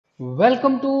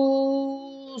Welcome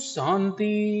to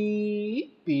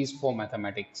Shanti-Peace for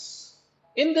Mathematics.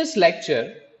 In this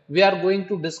lecture, we are going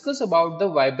to discuss about the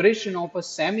vibration of a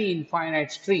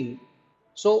semi-infinite string.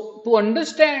 So, to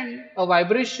understand a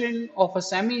vibration of a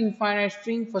semi-infinite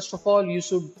string, first of all, you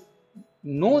should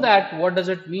know that what does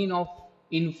it mean of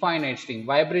infinite string,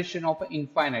 vibration of an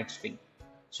infinite string.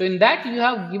 So, in that you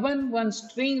have given one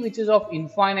string which is of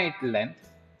infinite length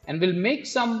and will make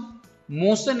some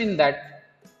motion in that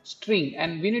string,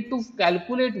 and we need to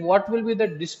calculate what will be the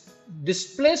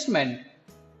displacement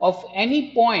of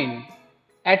any point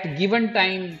at given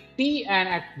time t and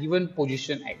at given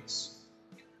position x.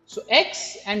 So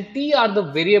x and t are the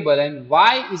variable and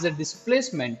y is a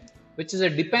displacement which is a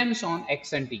depends on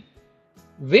x and t.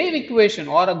 Wave equation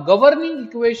or a governing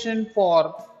equation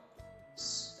for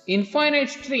infinite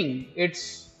string,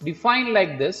 it's defined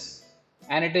like this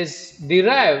and it is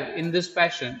derived in this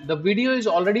fashion. The video is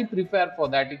already prepared for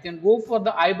that. You can go for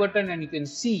the I button and you can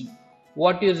see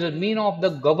what is the mean of the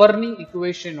governing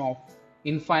equation of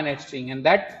infinite string, and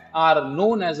that are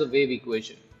known as a wave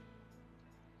equation.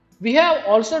 We have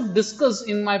also discussed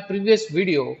in my previous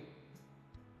video.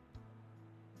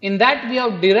 In that we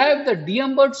have derived the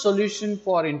D'Alembert solution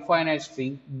for infinite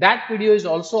string. That video is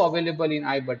also available in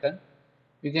I button.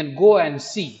 You can go and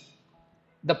see.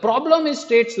 The problem is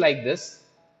states like this.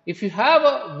 If you have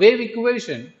a wave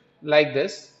equation like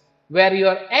this, where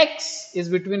your x is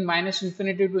between minus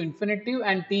infinity to infinity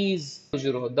and t is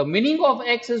 0. The meaning of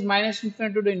x is minus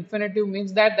infinity to infinity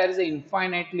means that there is an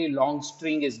infinitely long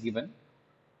string is given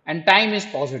and time is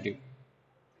positive.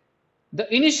 The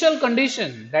initial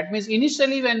condition, that means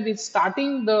initially when we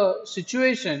starting the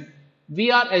situation, we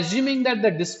are assuming that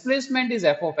the displacement is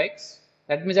f of x.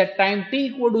 That means at time t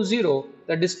equal to 0,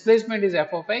 the displacement is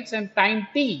f of x, and time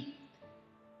t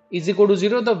is equal to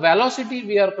 0, the velocity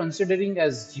we are considering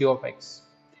as g of x.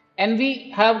 And we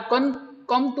have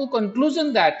come to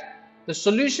conclusion that the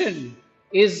solution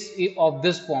is of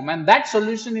this form, and that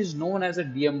solution is known as a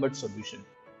D'Alembert solution.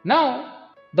 Now,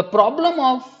 the problem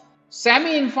of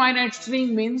semi-infinite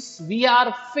string means we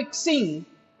are fixing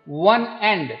one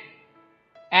end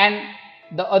and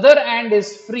the other end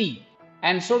is free.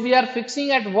 And so we are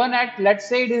fixing at one end, let's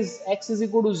say it is x is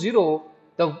equal to 0,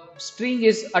 the string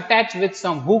is attached with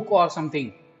some hook or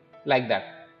something like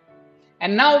that.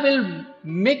 And now we'll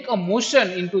make a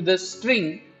motion into this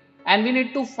string and we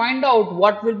need to find out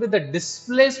what will be the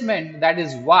displacement, that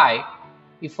is y,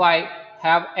 if I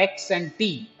have x and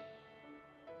t,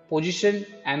 position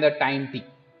and the time t.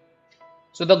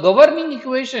 So the governing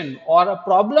equation or a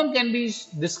problem can be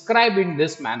described in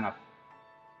this manner.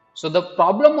 So the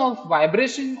problem of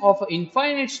vibration of an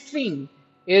infinite string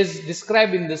is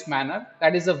described in this manner.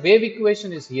 That is, the wave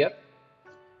equation is here.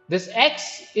 This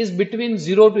x is between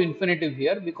 0 to infinity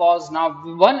here because now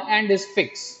one end is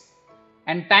fixed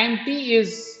and time t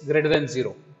is greater than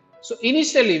 0. So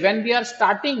initially when we are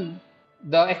starting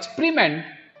the experiment,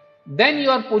 then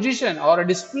your position or a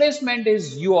displacement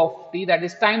is u of t, that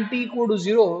is time t equal to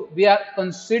 0, we are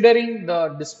considering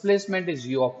the displacement is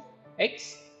u of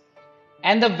x.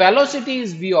 And the velocity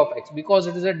is v of x because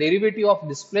it is a derivative of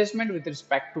displacement with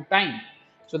respect to time.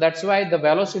 So that's why the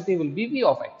velocity will be v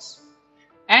of x.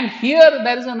 And here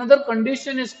there is another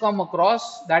condition is come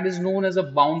across, that is known as a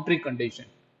boundary condition.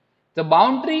 The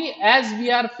boundary, as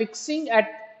we are fixing at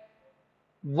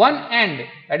one end,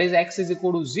 that is x is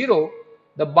equal to 0,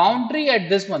 the boundary at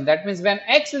this one, that means when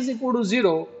x is equal to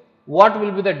 0, what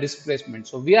will be the displacement?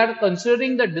 So we are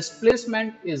considering the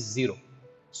displacement is 0.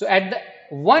 So at the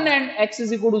one end x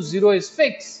is equal to 0 is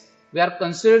fixed, we are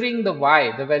considering the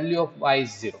y, the value of y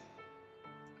is 0.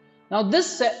 Now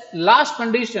this last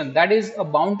condition, that is a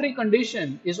boundary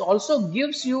condition, is also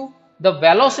gives you the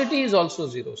velocity is also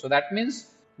 0. So that means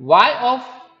y of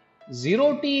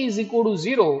 0t is equal to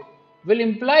 0 will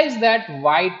implies that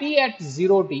yt at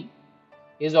 0t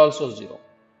is also 0.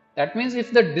 That means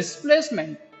if the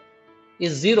displacement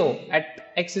is 0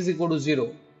 at x is equal to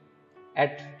 0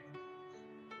 at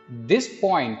this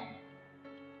point,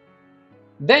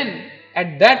 then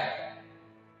at that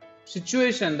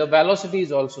situation the velocity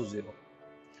is also 0.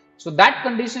 So that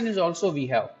condition is also we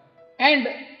have. And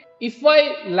if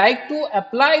I like to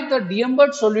apply the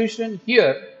D'Alembert solution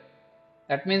here,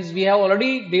 that means we have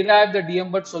already derived the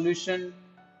D'Alembert solution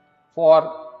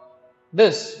for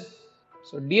this.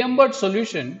 So D'Alembert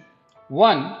solution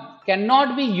 1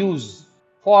 cannot be used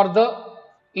for the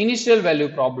initial value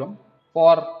problem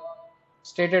for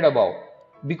stated above,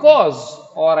 because,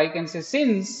 or I can say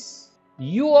since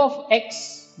u of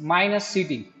x minus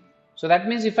ct. So that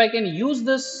means if I can use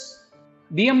this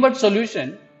D'Alembert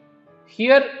solution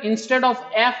here instead of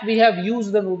f we have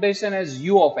used the notation as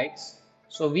u of x.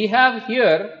 So we have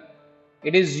here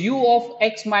it is u of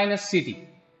x minus ct,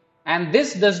 and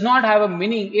this does not have a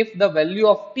meaning if the value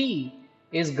of t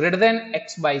is greater than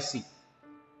x by c.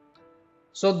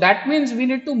 So that means we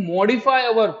need to modify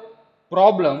our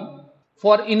problem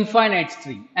for infinite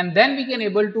string, and then we can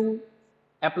able to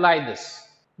apply this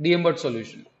D'Alembert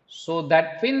solution. So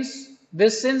that means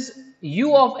this, since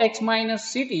u of x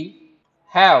minus ct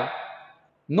have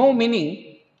no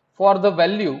meaning for the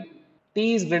value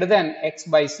t is greater than x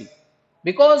by c,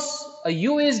 because a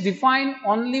u is defined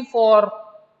only for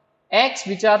x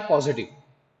which are positive.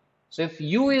 So if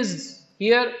u is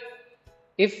here,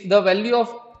 if the value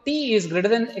of t is greater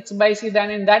than x by c, then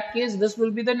in that case this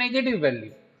will be the negative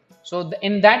value. So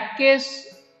in that case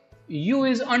u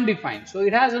is undefined, so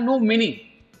it has no meaning.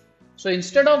 So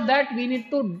instead of that we need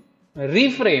to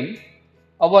reframe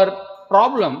our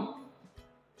problem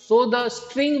so the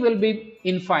string will be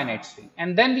infinite string,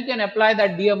 and then we can apply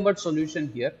that D'Alembert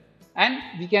solution here, and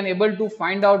we can able to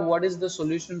find out what is the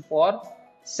solution for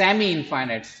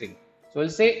semi-infinite string. So we'll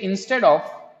say instead of,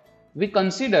 we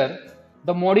consider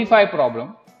the modify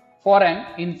problem for an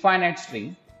infinite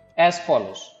string as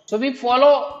follows. So we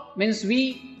follow means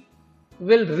we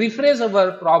will rephrase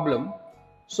our problem,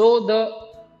 so the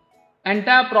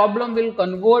entire problem will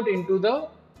convert into the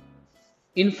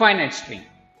infinite string.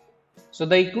 So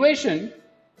the equation,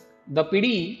 the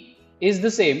PD is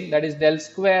the same, that is del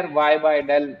square y by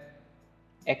del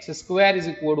x square is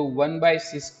equal to 1 by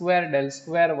c square del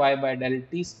square y by del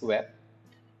t square.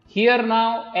 Here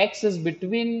now x is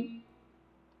between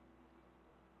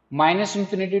minus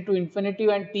infinity to infinity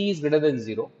and t is greater than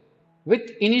 0, with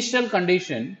initial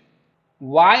condition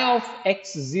y of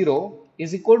x0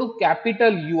 is equal to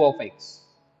capital U of x,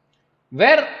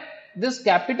 where this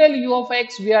capital U of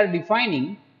x we are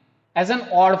defining as an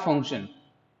odd function,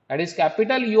 that is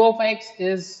capital U of x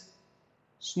is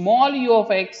small u of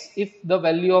x if the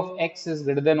value of x is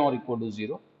greater than or equal to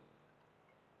 0,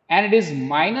 and it is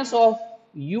minus of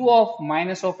u of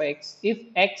minus of x if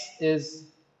x is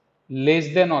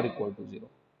less than or equal to 0.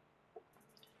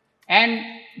 And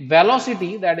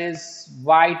velocity, that is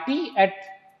yt at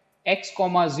x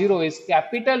comma 0 is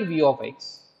capital V of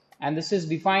x, and this is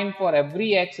defined for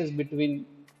every x is between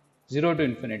 0 to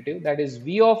infinity, that is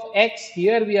V of x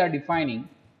here we are defining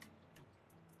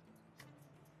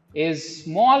is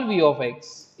small v of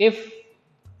x if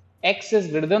x is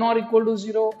greater than or equal to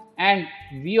 0, and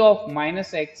v of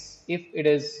minus x if it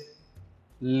is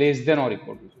less than or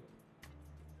equal to 0.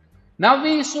 Now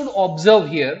we should observe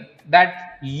here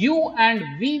that u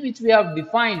and v which we have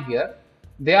defined here,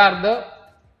 they are the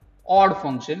odd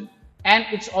function, and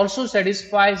it also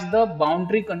satisfies the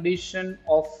boundary condition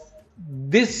of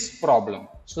this problem.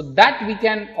 So that we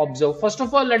can observe. First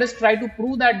of all, let us try to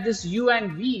prove that this u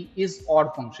and v is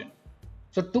odd function.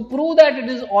 So to prove that it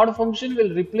is odd function,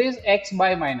 we'll replace x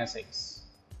by minus x.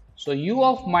 So u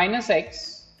of minus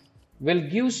x will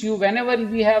gives you, whenever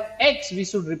we have x we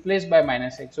should replace by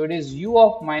minus x. So it is u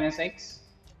of minus x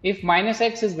if minus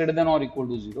x is greater than or equal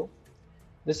to 0.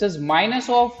 This is minus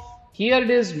of, here it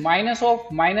is minus of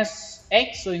minus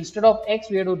x, so instead of x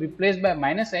we have to replace by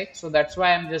minus x, so that's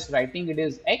why I'm just writing it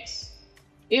is x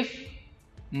if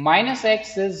minus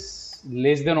x is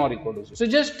less than or equal to 0. So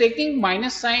just taking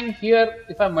minus sign here,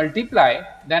 if I multiply,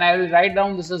 then I will write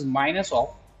down this is minus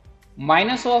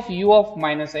of u of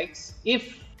minus x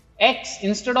if x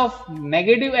instead of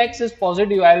negative x is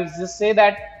positive, I will just say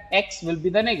that x will be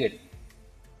the negative,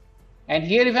 and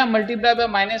here if I multiply by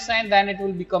minus sign then it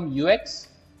will become ux,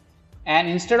 and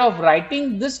instead of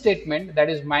writing this statement that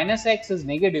is minus x is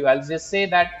negative, I'll just say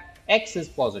that x is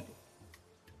positive.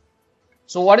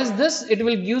 So what is this? It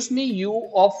will gives me u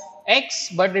of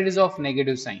x, but it is of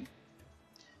negative sign.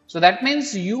 So that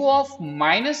means u of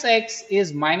minus x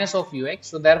is minus of ux.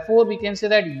 So therefore we can say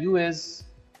that u is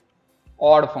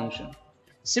odd function.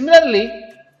 Similarly,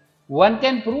 one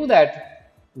can prove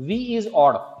that v is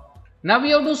odd. Now we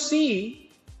have to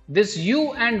see this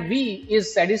u and v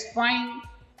is satisfying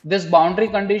this boundary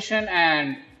condition,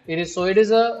 and it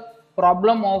is a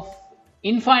problem of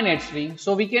infinite string.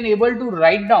 So we can able to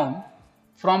write down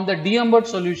from the D'Alembert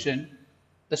solution,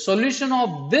 the solution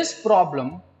of this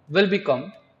problem will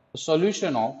become the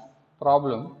solution of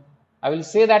problem. I will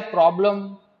say that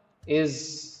problem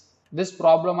is, this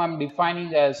problem I am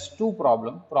defining as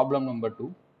problem number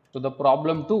 2. So the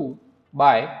problem 2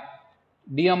 by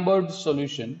D'Alembert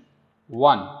solution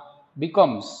 1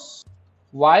 becomes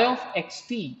y of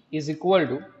xt is equal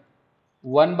to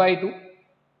 1 by 2.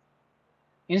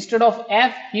 Instead of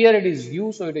f here it is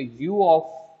u, so it is u of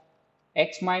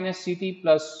x minus ct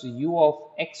plus u of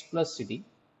x plus ct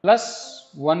plus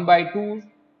 1 by 2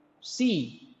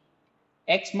 c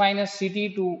x minus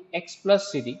ct to x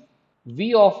plus ct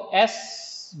v of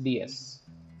s ds.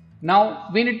 Now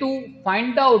we need to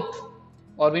find out,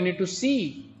 or we need to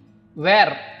see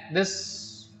where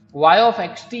this y of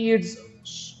xt is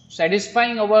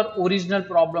satisfying our original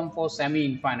problem for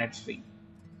semi-infinite string.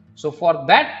 So for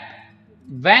that,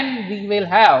 when we will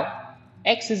have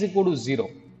x is equal to 0,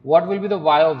 what will be the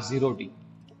y of 0t?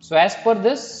 So as per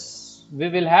this, we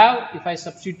will have, if I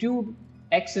substitute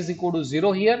x is equal to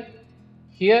 0 here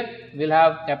we'll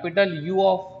have capital U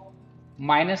of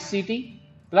minus ct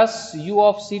plus u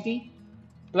of ct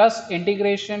plus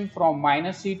integration from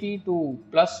minus ct to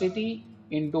plus ct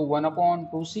into 1 upon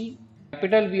 2c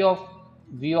capital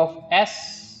v of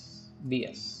s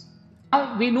ds.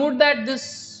 Now we note that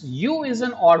this u is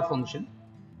an odd function,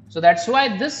 so that's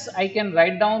why this I can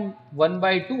write down 1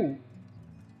 by 2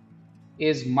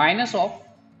 is minus of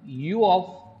u of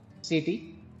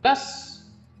ct plus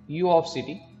u of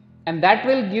ct, and that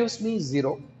will gives me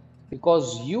 0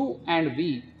 because u and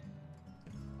v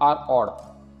are odd.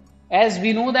 As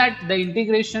we know that the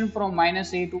integration from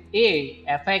minus a to a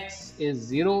fx is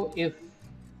 0 if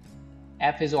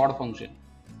f is odd function.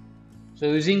 So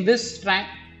using this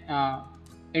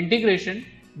integration,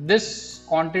 this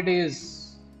quantity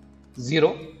is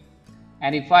 0,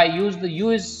 and if I use the u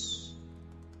is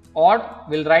odd,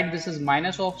 we'll write this is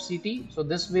minus of ct, so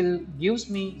this will gives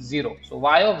me 0. So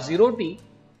y of 0t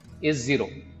is 0,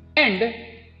 and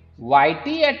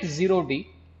yt at 0t,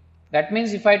 that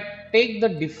means if I take the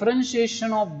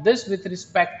differentiation of this with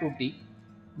respect to t,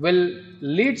 will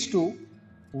leads to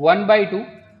 1 by 2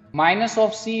 minus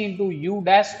of c into u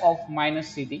dash of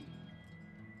minus ct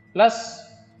plus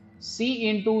c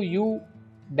into u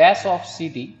dash of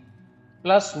ct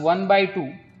plus 1 by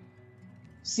 2,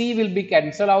 c will be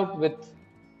cancelled out with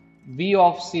v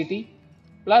of ct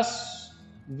plus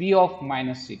v of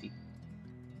minus ct.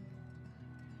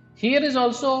 Here is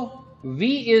also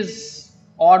v is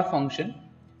odd function,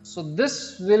 so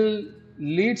this will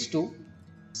leads to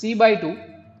c by 2,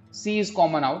 c is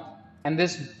common out, and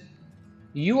this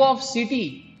u of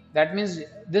ct, that means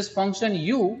this function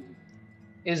u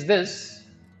is this,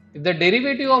 if the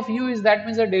derivative of u is, that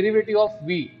means the derivative of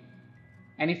v,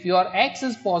 and if your x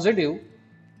is positive,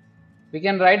 we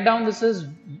can write down this is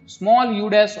small u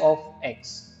dash of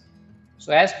x.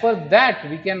 So as per that,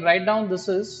 we can write down this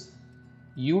is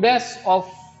u dash of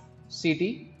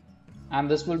ct, and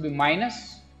this will be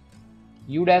minus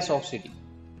u dash of ct.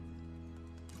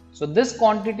 So this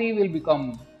quantity will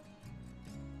become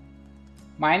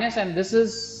minus, and this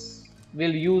is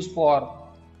will use for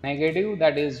negative,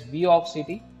 that is v of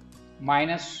ct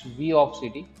minus v of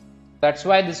ct. That's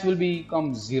why this will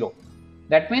become 0.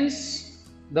 That means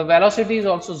the velocity is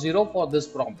also 0 for this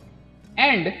problem.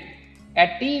 And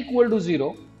at t equal to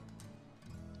 0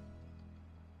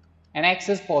 and x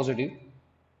is positive,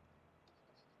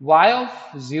 y of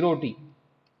 0t,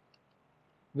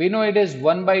 we know it is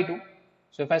 1 by 2.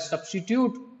 So if I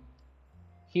substitute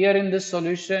here in this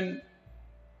solution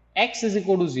x is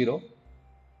equal to 0,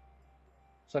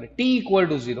 sorry, t equal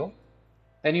to 0,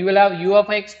 then you will have u of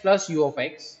x plus u of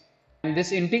x, and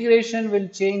this integration will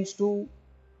change to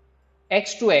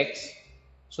x to x,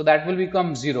 so that will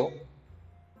become 0.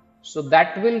 So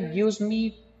that will gives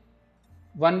me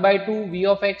 1 by 2 v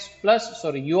of x plus,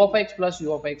 sorry, u of x plus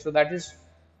u of x, so that is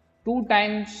 2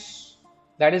 times,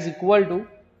 that is equal to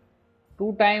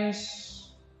 2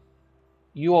 times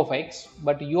u of x,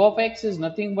 but u of x is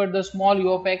nothing but the small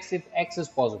u of x if x is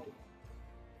positive,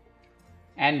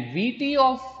 and vt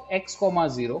of x comma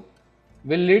 0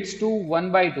 will leads to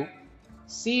 1 by 2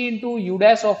 c into u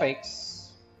dash of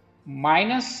x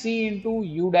minus c into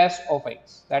u dash of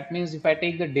x. That means if I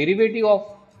take the derivative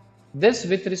of this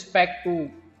with respect to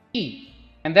t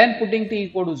and then putting t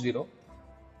equal to 0,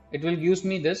 it will gives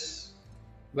me this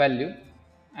value,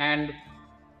 and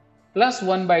plus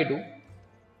 1 by 2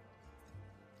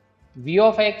 v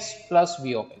of x plus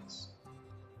v of x,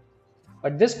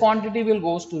 but this quantity will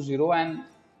goes to 0, and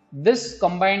this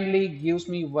combinedly gives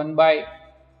me 1 by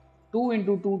 2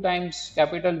 into 2 times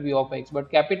capital V of x, but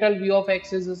capital V of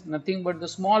x is nothing but the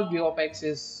small v of x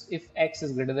is if x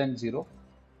is greater than 0.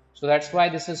 So that's why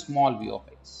this is small v of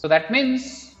x. So that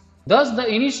means thus the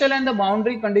initial and the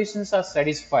boundary conditions are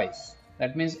satisfied.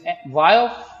 That means y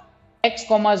of x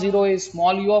comma 0 is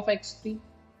small u of xt.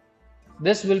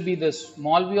 This will be the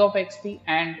small v of xt,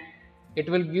 and it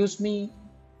will gives me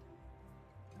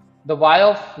the y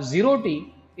of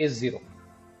 0t is 0.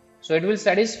 So it will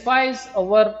satisfy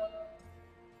our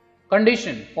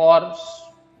condition for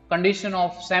condition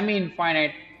of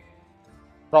semi-infinite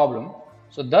problem.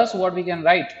 So thus what we can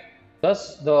write,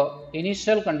 thus the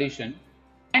initial condition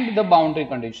and the boundary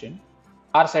condition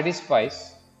are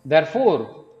satisfies.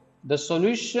 Therefore, the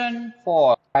solution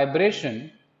for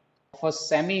vibration of a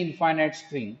semi-infinite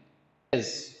string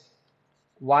is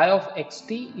y of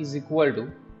xt is equal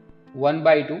to 1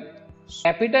 by 2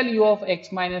 capital U of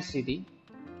x minus ct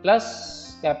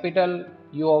plus capital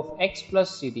U of x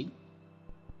plus ct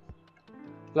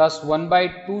plus 1 by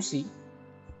 2c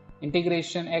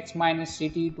integration x minus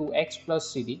ct to x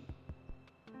plus ct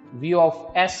v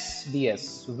of s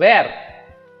ds, where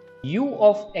u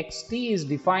of xt is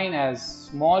defined as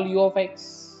small u of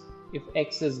x if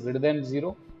x is greater than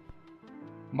 0,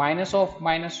 minus of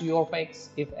minus u of x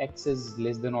if x is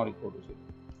less than or equal to 0.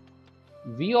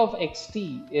 V of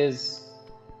xt is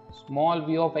small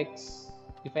v of x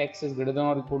if x is greater than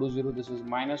or equal to 0. This is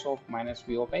minus of minus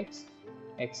v of x,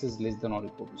 x is less than or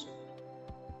equal to 0.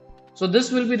 So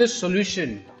this will be the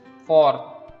solution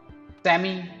for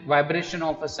vibration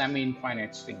of a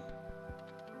semi-infinite string.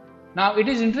 Now it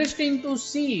is interesting to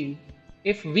see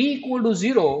if v equal to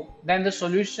 0, then the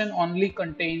solution only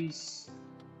contains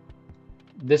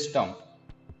this term.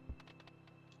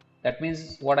 That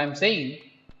means what I am saying,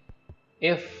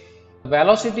 if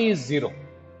velocity is 0,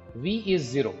 v is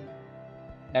 0,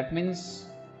 that means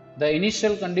the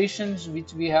initial conditions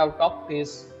which we have talked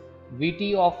is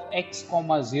vt of x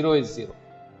comma 0 is 0.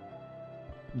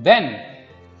 Then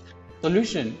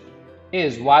solution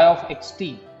is y of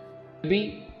xt will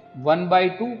be 1 by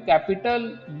 2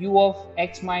 capital U of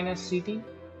x minus ct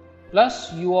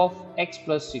plus U of x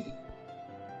plus ct.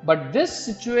 But this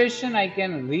situation I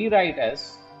can rewrite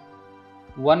as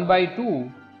 1 by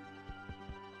 2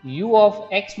 U of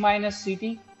x minus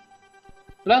ct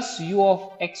plus U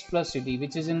of x plus ct,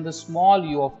 which is in the small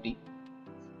u of t,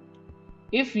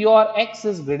 if your x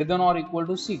is greater than or equal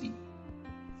to ct.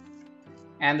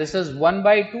 And this is 1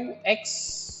 by 2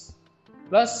 x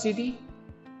plus ct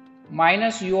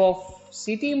minus u of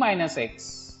ct minus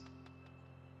x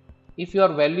if your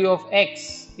value of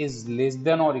x is less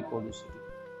than or equal to ct.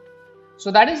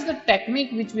 So that is the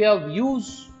technique which we have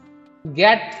used to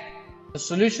get the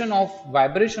solution of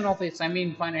vibration of a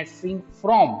semi-infinite string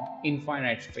from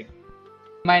infinite string.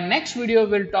 My next video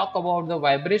will talk about the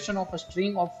vibration of a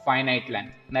string of finite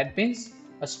length. That means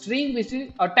a string which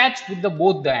is attached with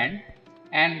both the end,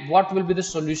 and what will be the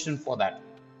solution for that.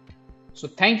 So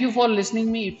thank you for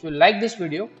listening me. If you like this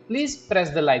video, please press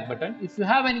the like button. If you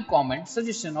have any comment,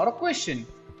 suggestion or a question,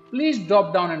 please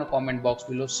drop down in the comment box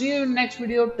below. See you in next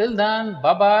video. Till then,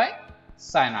 bye bye.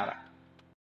 Sayonara.